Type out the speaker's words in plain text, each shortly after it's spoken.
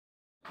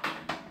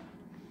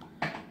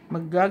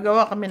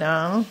Maggagawa kami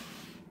ng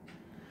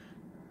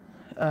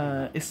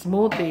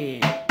smoothie.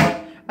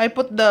 I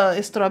put the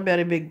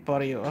strawberry big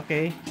for you,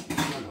 okay?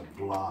 On a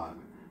blog.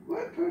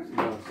 What person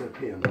gonna sit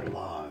here on a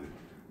blog?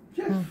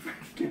 Just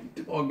freaking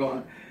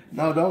doggone.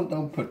 No,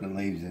 don't put the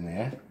leaves in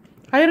there.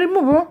 I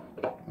remove, oh.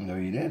 No,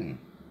 you didn't.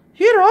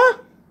 Here,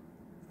 oh.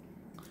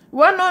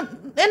 One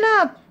on,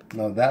 enough.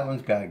 No, that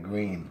one's got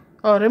green.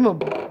 Oh,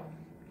 remove.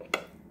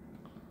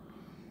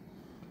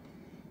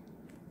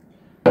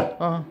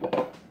 Oh.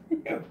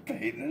 You're a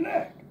pain in the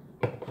neck.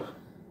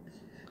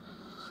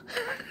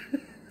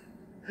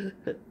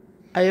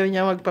 Ayaw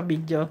niya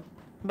magpa-video.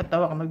 Ba't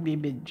ako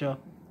nagbibideo?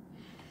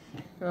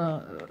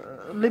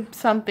 Leave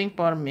something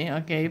for me,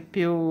 okay?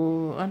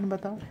 Ano ba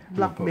to?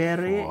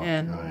 Blackberry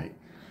and... Right.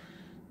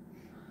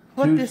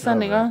 What is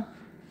ano?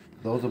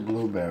 Those are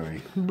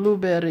blueberry.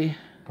 Blueberry.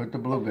 Put the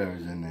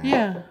blueberries in there.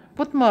 Yeah.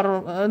 Put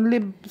more.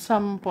 Leave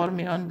some for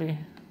me only.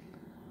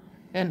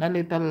 And a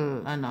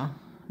little,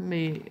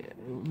 may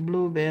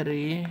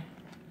blueberry.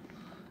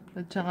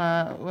 At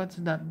saka, what's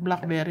that?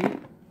 Blackberry?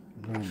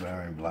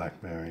 Blueberry,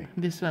 blackberry.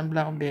 This one,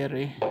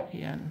 blackberry.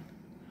 Yan.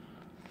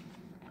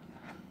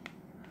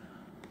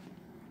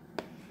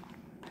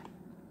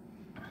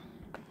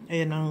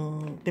 Ayan ang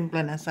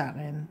timpla na sa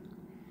akin.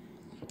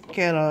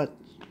 Carrot.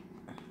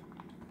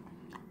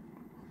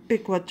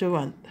 Pick what you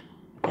want.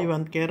 You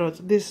want carrots.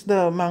 This is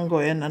the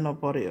mango and ano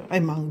for you. Ay,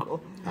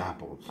 mango.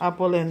 Apples.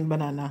 Apple and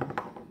banana.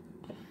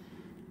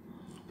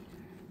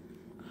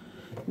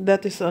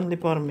 That is only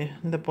for me.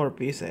 The 4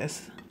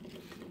 pieces.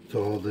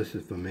 So this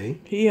is for me?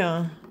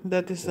 Yeah.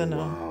 That is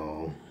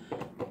Wow.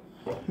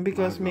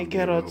 Because me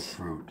carrots.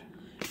 Fruit.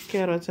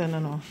 Carrots and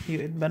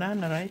you eat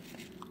banana, right?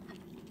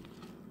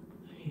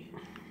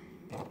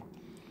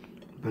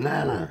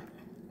 Banana.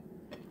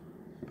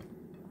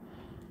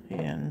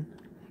 Yan.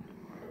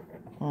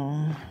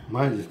 Oh.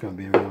 Mine's just gonna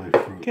be really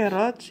fruit.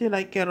 Carrots? You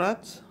like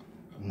carrots?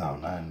 No,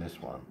 not in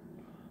this one.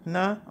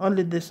 No?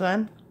 Only this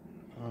one?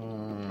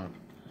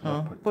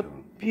 Put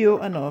two.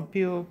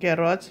 few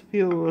carrots,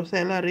 few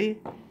celery,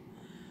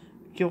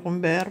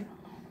 cucumber.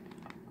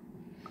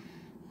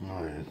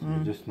 No, it's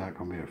just not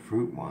gonna be a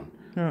fruit one.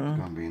 It's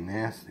gonna be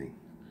nasty.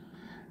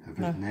 If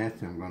it's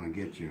nasty, I'm gonna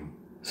get you.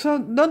 So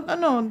don't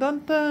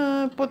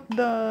put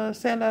the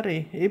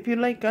celery. If you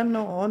like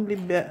only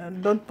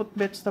don't put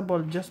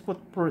vegetable, just put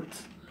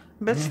fruits.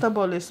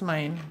 Vegetable is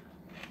mine.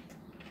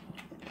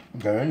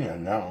 They're in here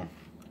now.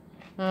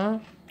 Huh?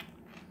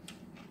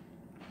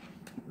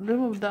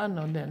 Remove the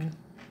then.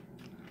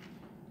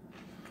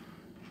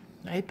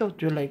 I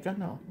thought you like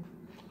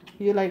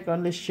You like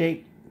only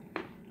shake.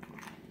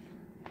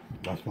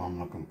 That's what I'm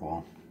looking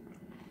for.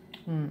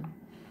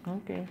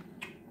 Okay.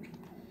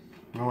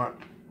 You know what?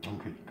 I'm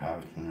gonna put the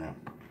carrots in there.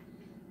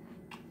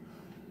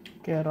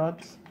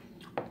 Carrots.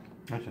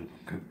 That's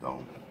just good though.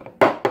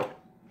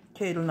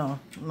 Kale, no.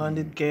 No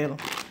need kale.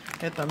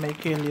 Ito, may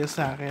kale yung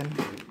sa akin.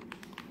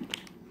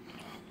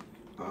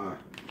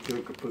 You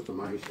could put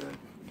some ice in.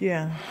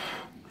 Yeah.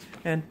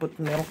 And put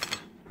milk.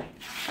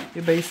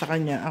 Iba yung sa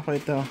kanya. Ako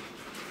ito.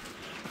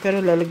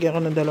 Pero lalagyan ko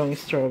ng 2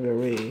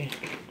 strawberry.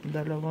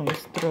 2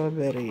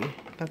 strawberry.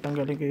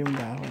 Tatanggalin ko yung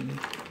dahon.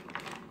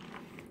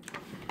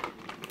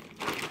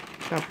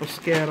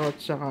 Tapos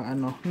carrots, saka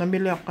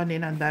namili ako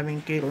kanina, ang daming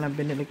kale na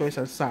binili ko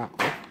isang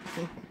sako.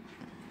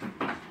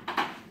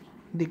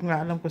 Hindi ko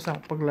nga alam kung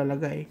saan ko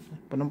paglalagay.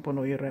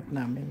 Punong-puno yung rep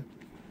namin.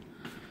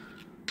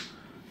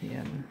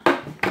 Yan.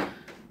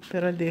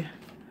 Pero di.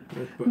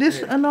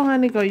 This,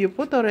 honey ko, you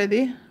put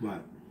already?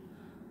 What?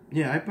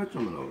 Yeah, I put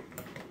some of those.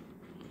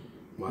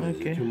 What,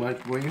 Okay. is it too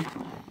much for you?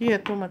 Yeah,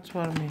 too much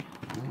for me.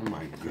 Oh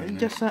my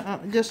goodness.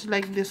 Just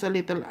like this a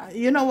little.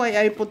 You know why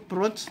I put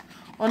fruits?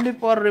 Only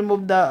for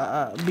remove the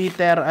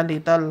bitter a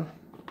little.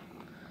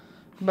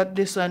 But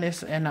this one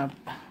is enough.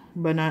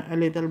 A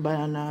little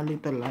banana, a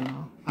little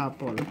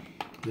apple.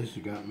 This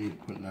has got me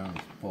putting down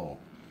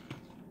full.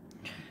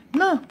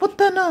 No, put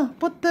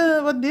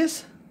what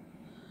this?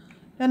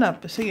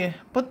 Enough. Sige,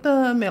 put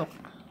the milk.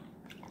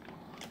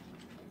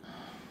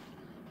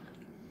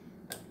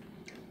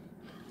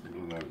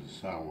 That was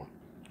sour.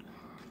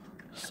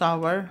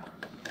 Sour.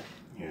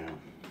 Yeah.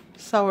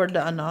 Sour the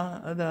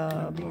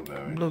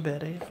Blueberry.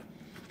 blueberry.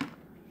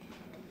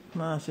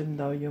 Maasim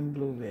daw yung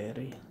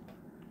blueberry.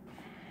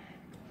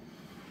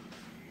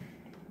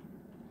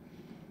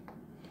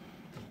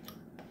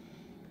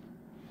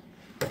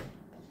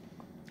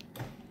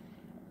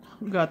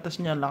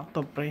 Gatas niya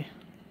lacto-free.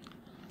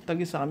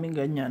 Tagi sa amin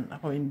ganyan.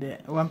 Ako hindi.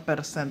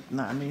 1%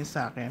 na yung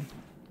sa akin.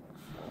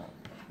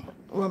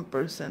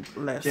 1%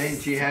 less. Jane,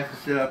 she has to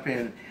sit up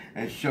here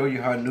and show you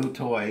her new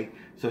toy.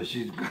 So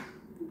she's...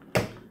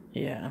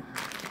 Yeah.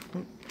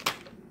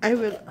 I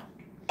will...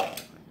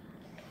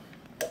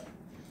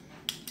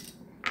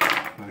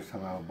 First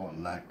time I bought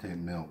lactate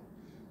milk.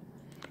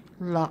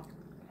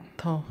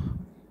 Lacto.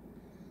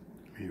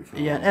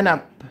 Yeah,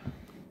 enough.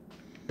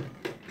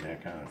 Yeah, I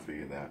kind of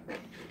figured that.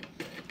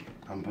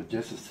 I'm put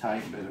just a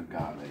tiny bit of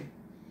agave.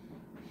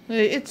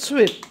 It's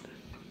sweet.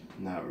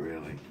 Not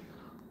really.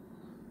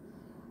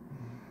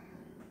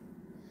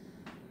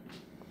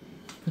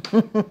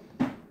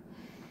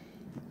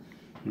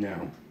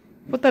 No.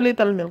 Put a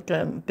little milk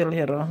until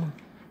here. Oh.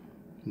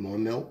 More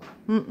milk?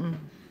 Mm-mm.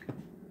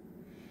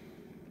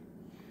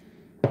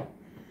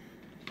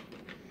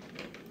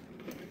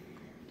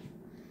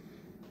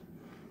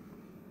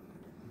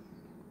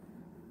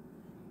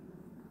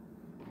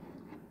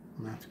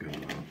 That's good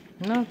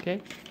enough. Okay.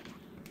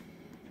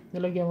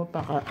 Nilagyan mo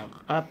pa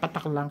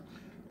patak lang.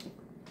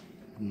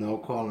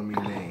 No calling me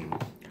names.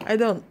 I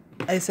don't.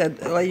 I said,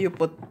 why you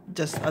put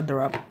just a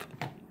drop?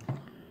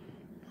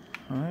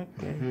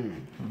 Okay.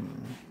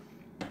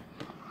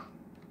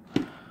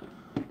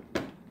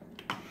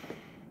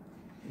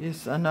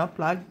 Is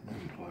plug?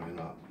 I'm plugging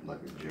up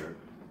like a jerk.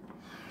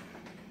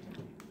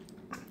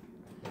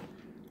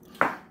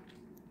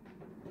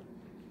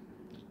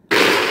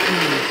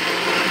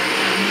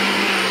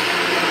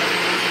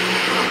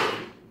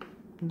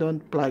 Don't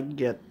plug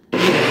yet.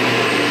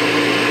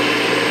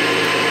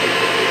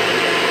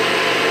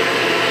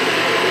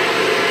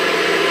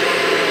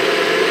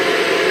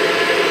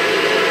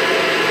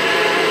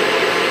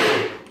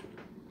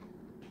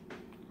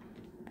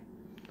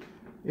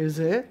 Is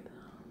it?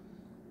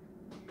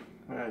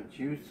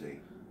 Juicy.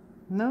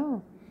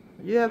 No.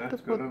 You have That's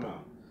to put. good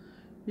enough.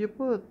 You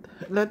put.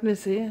 Let me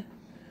see.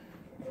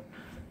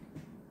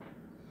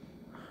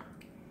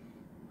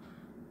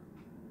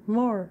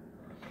 More.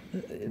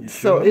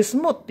 So sure? it's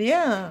smooth,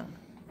 yeah.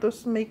 To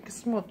make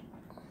smooth.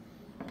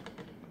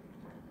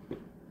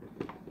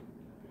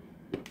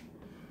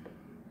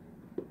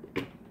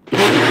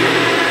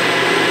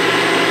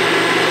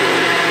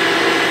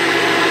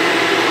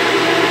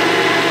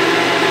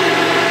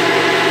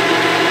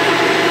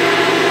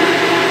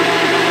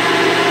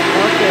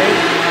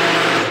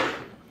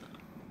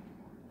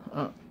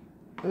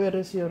 Where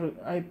is your?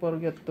 I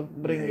forget to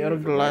bring your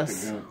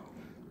glass.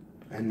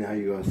 And now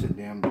you gotta sit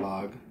down,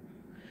 blog.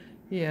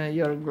 Yeah,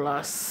 your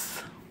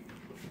glass.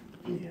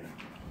 Yeah.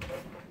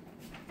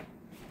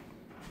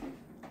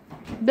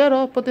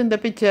 There, put in the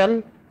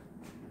pichel.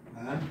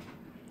 Huh?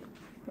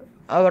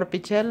 Our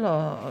pichel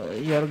or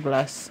your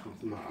glass?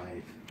 With my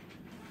eyes.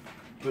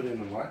 Put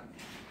in the what?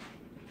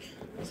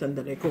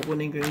 Sandali,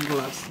 kukunin ko yung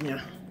glass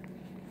niya.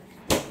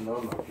 No,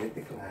 get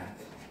the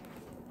glass.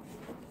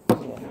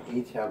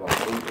 Each have our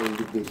own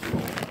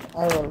individual.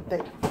 I will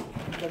take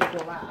the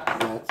glass.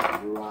 That's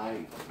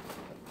right.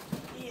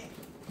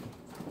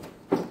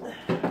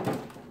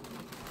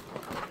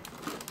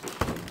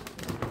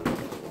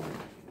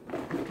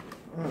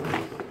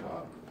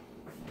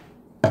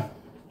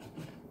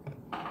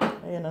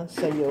 Ayan ang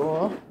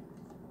sayo.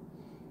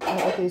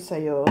 Ito yung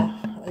sayo.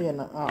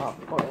 Ayan ang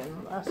akin.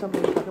 Asa ba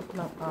yung takip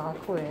ng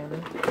akin?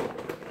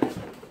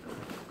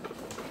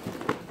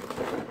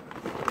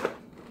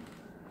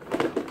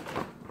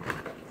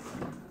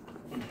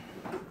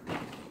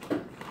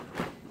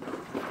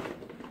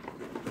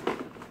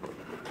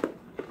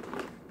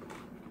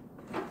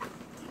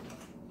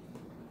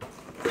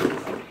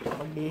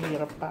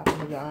 Maghihirap pa ako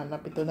maghahanap.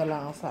 Ito na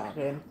lang ang sa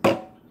akin.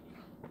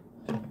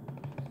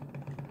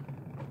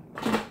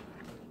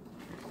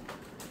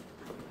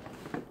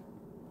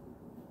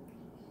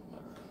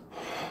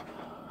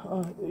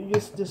 Oh,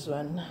 use this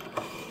one.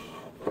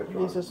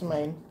 This is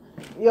mine.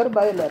 Your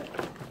violet.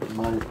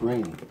 Mine's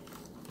green.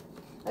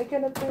 I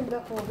cannot find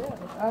the color.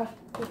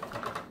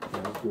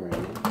 That's green.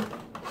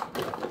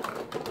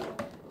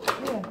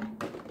 Yeah.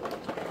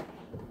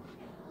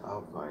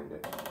 I'll find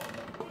it.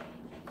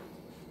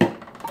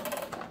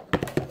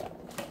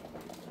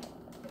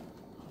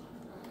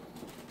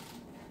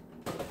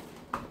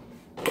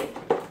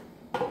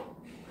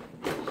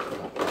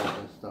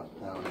 Stuff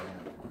down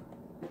there.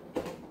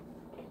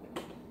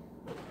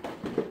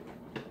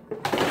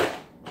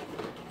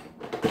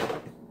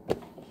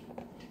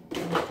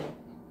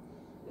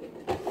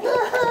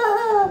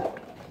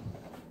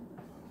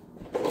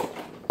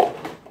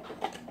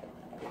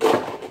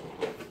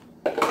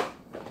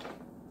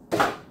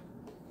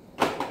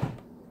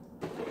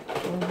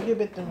 Give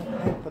it to me.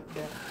 I put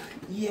there.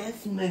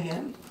 Yes,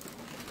 ma'am.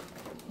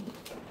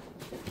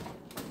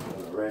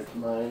 Gonna rinse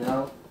mine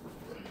out.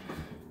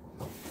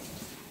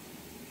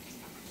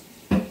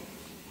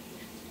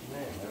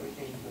 Man,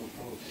 everything's so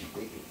close and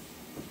sticky.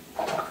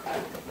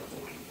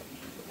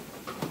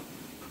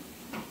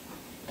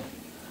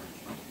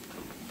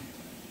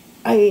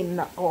 Ay,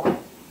 nako.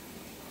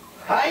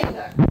 Ay,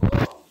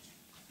 nako!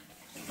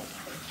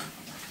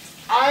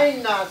 Ay,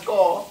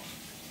 nako!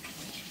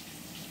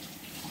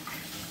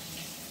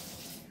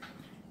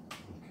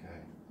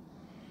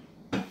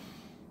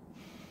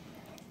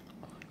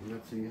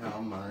 Let's see how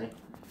my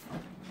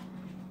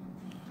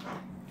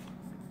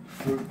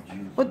fruit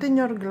juice. Put in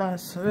your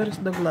glass. Where's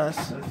the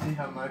glass? Let's see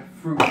how my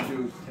fruit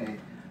juice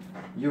tastes.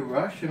 You're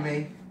rushing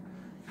me.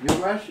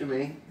 You're rushing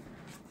me.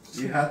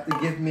 You have to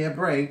give me a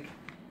break.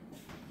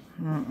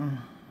 Mm-mm.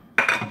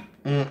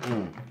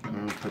 I'm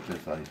gonna put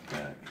this ice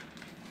back.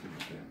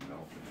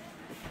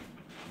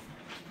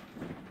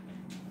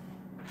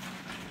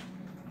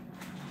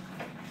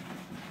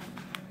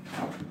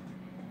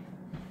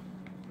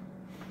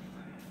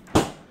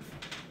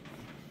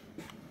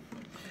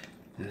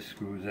 This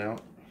screws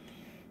out.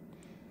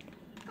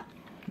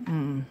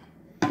 Mm.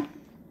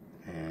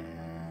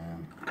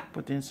 And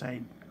Put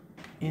inside.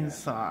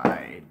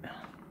 Inside.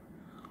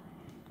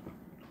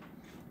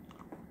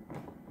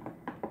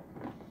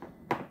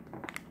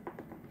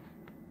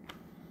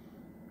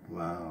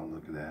 wow,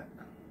 look at that.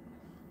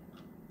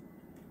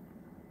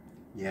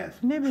 Yes.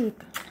 Leave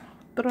it.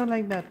 Throw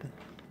like that.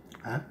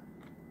 Huh?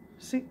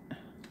 See?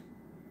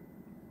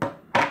 Well,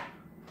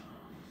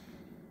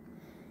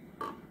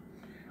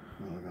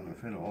 we're gonna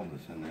fit all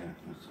this in there.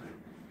 Let's see.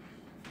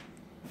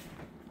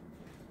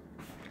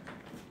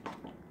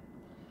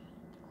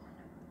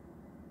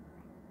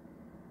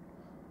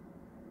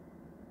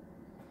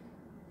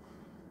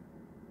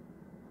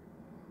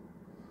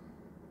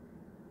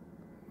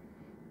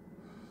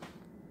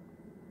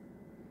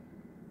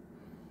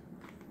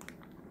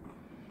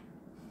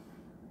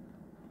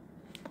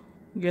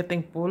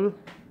 Getting full.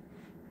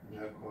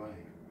 Not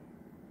quite.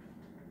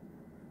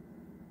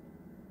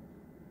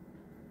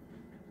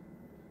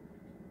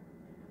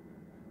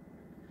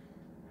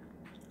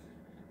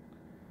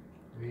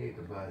 We need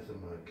to buy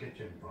some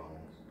kitchen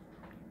phones.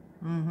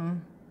 Mm-hmm.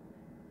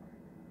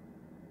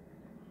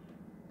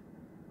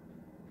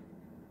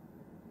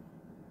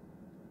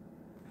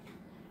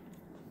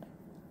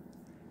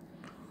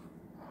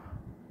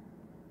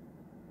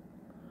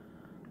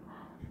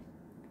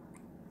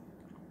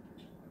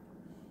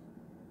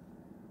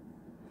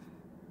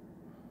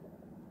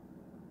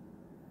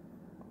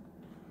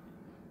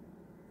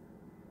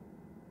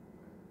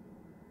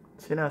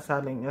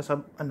 Sinasaling niya sa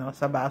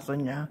sa baso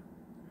niya.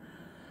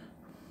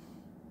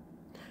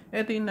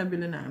 Ito yung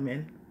nabili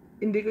namin.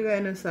 Hindi kagaya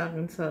ng sa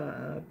akin sa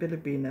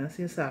Pilipinas.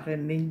 Yung sa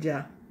akin,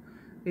 Ninja.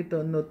 Ito,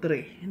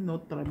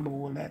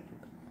 Nutribullet.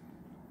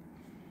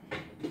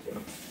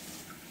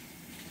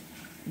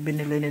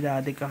 Binili ni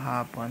Daddy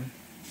kahapon.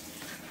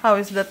 How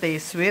is the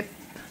taste? Sweet?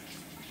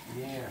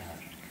 Yeah.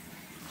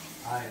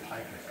 I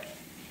like it.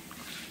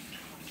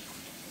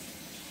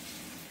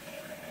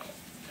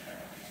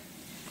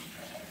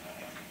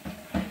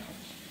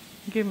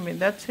 Give me,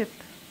 that's it.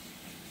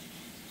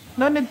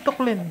 No need to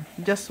clean.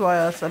 Just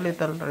was a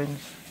little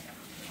rinse.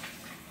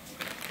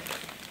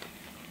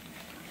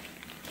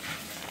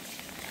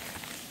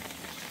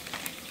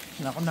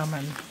 Naku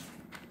naman.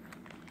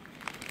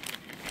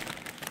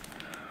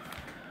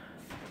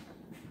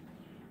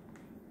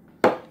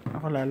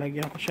 Ako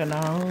lalagyan ko siya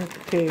ng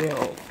kale.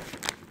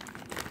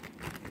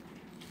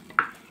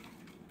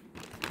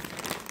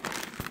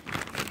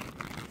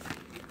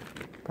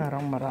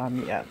 Parang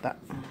marami yata.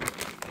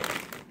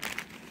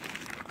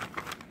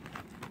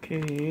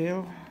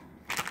 Kale.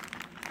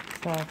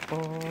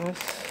 Tapos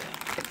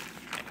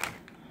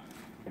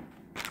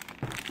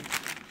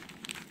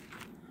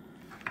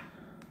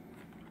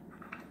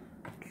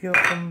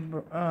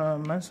cucumber,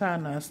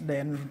 mansanas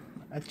din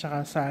at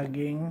saka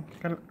saging,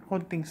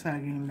 konting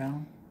saging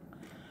lang.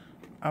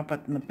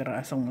 4 na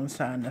pirasong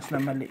mansanas na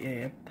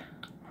maliit.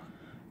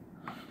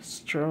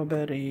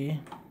 Strawberry,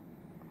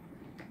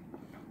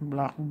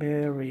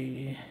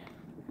 blackberry,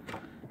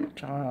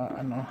 tsaka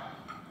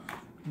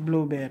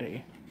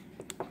blueberry.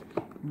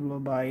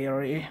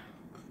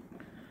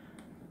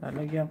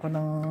 Lalagyan ko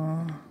ng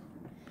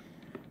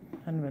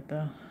ano ba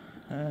ito?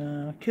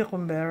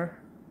 Cucumber,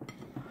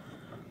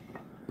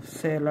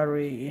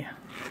 celery.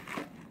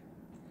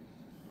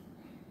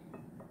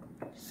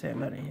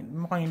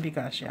 Mukhang hindi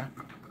kasya.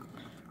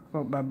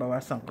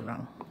 Babawasan ko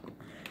lang.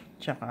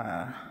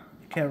 Tsaka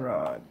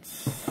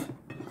carrots.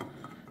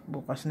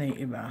 Bukas na yung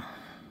iba.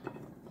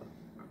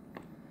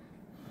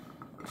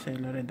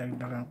 Celery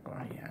dagdagan ko.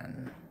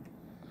 Ayan.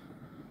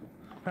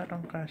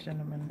 Parang kasya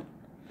naman.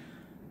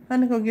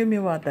 Ano ko, give me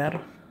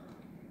water.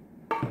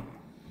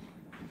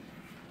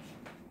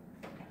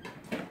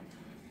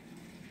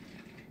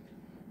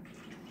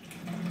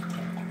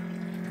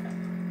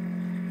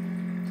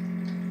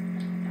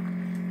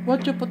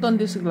 What you put on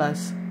this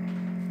glass?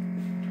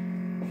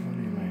 What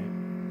do you mean?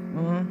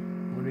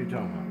 What are you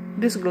talking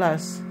about? This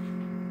glass.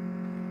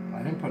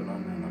 I didn't put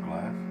nothing in the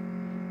glass.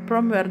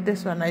 From where?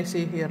 This one I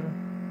see here.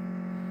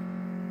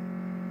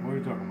 What are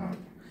you talking about?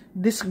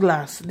 This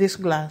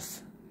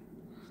glass.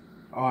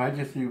 Oh, I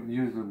just used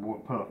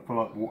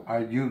I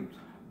used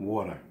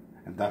water,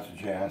 if that's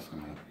what you're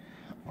asking me.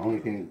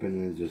 Only thing that's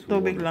been in is just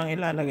Tubig water. lang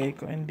ilalagay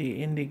ko,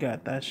 hindi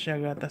gatas. Siya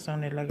gatas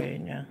ang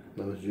nilagay niya.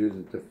 I was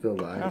using to fill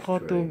the ice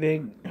Ako tray.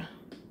 tubig.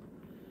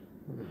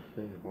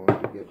 Hard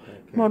to get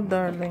back in. More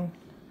darling.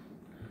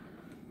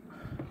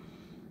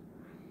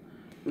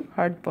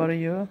 Hard for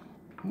you.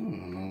 I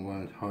don't know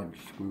why it's hard to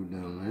screw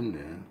down in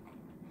there.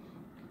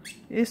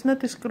 It's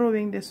not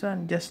screwing this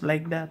one, just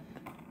like that.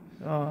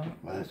 Oh.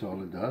 Well, that's all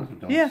it does?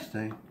 It don't Yeah.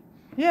 stay?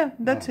 Yeah,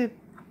 that's it.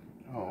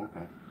 Oh,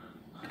 okay.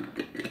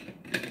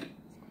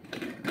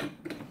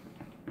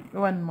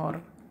 One more.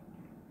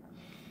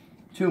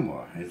 2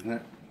 more, isn't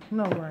it?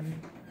 No, one.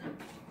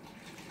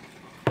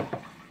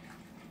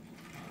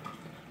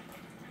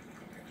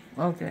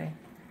 Okay.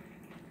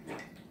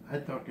 I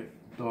thought it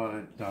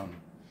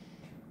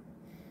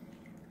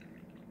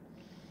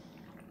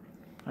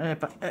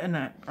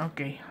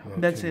Okay, Not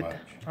that's too it.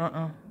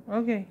 much.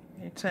 Okay,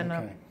 it's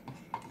enough. Okay.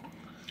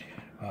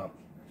 Oh,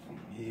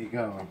 here you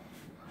go.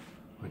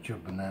 With your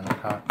banana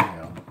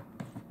cocktail.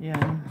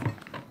 Yan.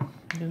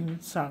 Yung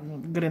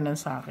green ang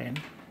sa akin.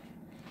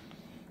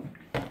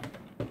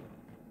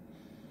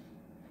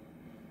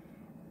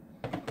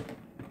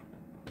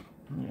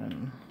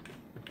 Yan.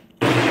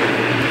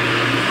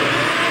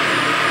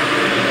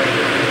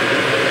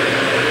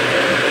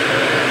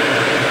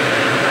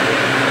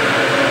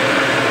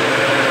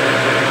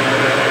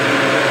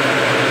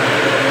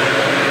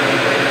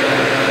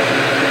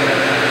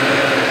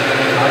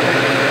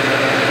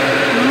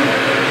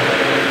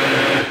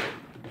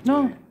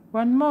 No,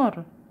 one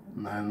more.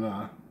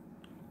 No.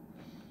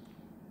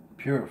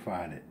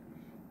 Purified it.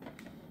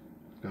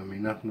 It's gonna be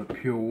nothing but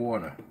pure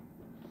water.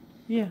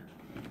 Yeah.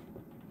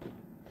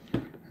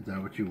 Is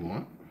that what you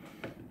want?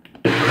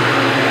 Maybe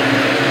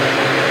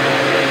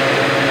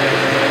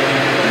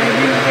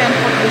we can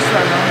put this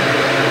one on.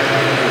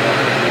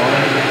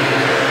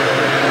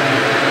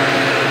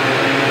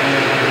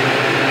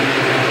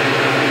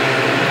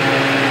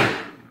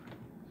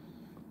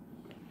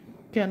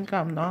 Can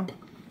come, no?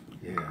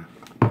 Yeah.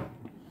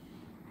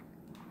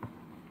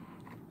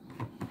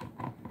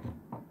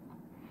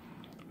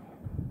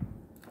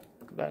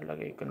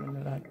 Lalagay ko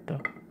na lahat to.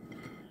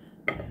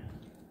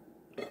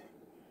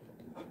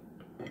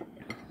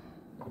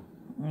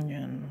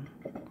 Ayan.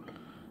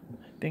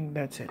 I think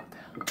that's it.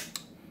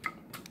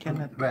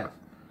 Cannot. Best.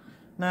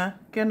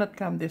 Cannot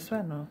come this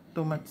one, no?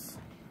 Too much.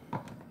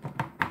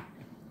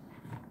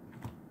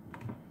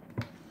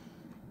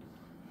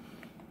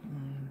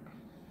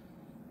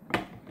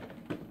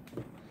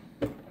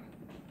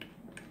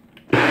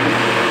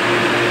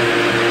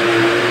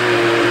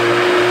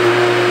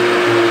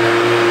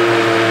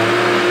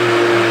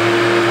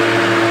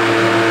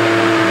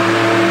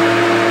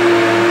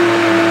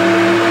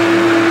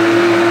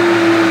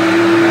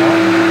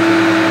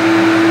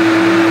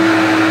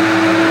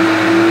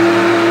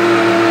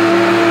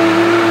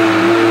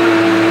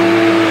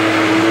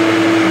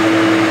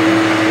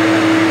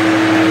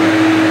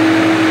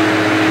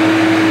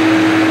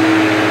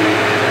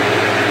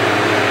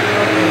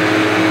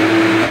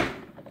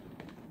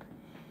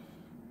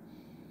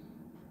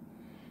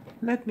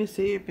 Let me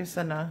see if it's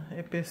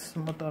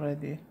smooth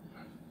already.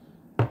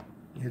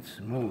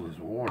 It's smooth as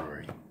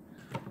watery.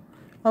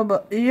 Oh,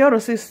 but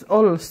yours is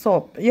all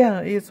soap. Yeah,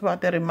 it's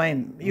watery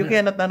mine. You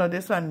cannot know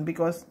this one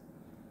because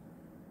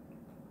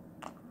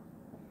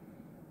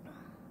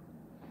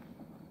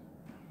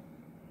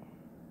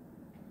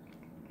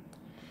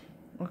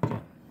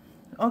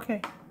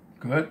okay.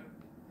 Good?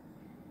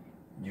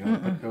 You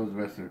want to put those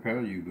rest of the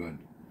pearl? You good?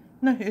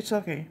 No, it's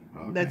okay.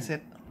 Okay. That's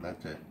it.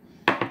 That's it.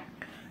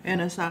 Yan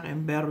ang sa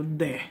akin,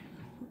 verde.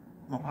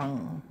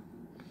 Mukhang,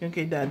 yung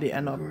kay daddy,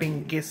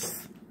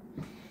 pinkies.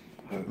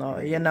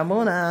 No, yan na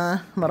muna.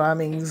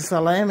 Maraming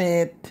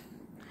salamat.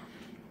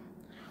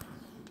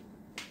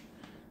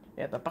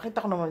 Eto,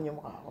 pakita ko naman yung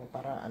mukha ko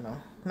para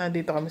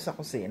nandito kami sa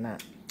kusina.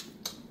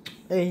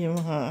 Yung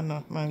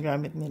mga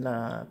gamit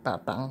nila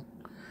tatang.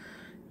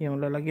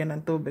 Yung lalagyan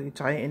ng tubig,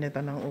 tsaka yung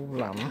initan ng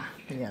ulam.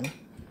 Yan.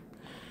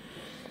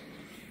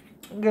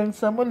 Hanggang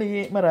sa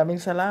muli, maraming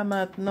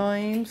salamat,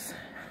 Noims,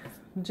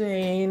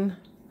 Jane,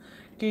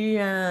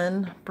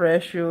 Kian,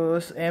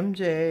 Precious,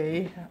 MJ,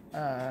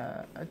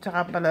 at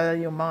saka pala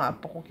yung mga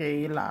apo ko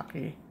kay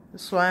Lucky,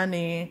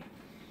 Swanee,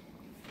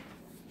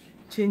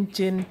 Chin,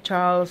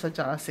 Charles, at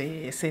saka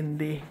si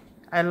Cindy.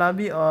 I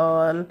love you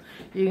all.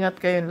 Ingat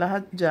kayong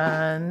lahat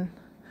dyan.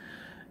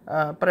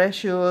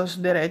 Precious,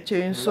 diretso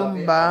yung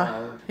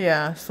Zumba.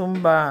 Yeah,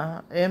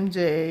 Zumba. MJ,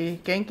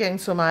 Keng,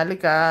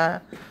 sumali ka.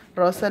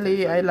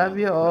 Rosalie, I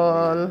love you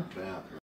all.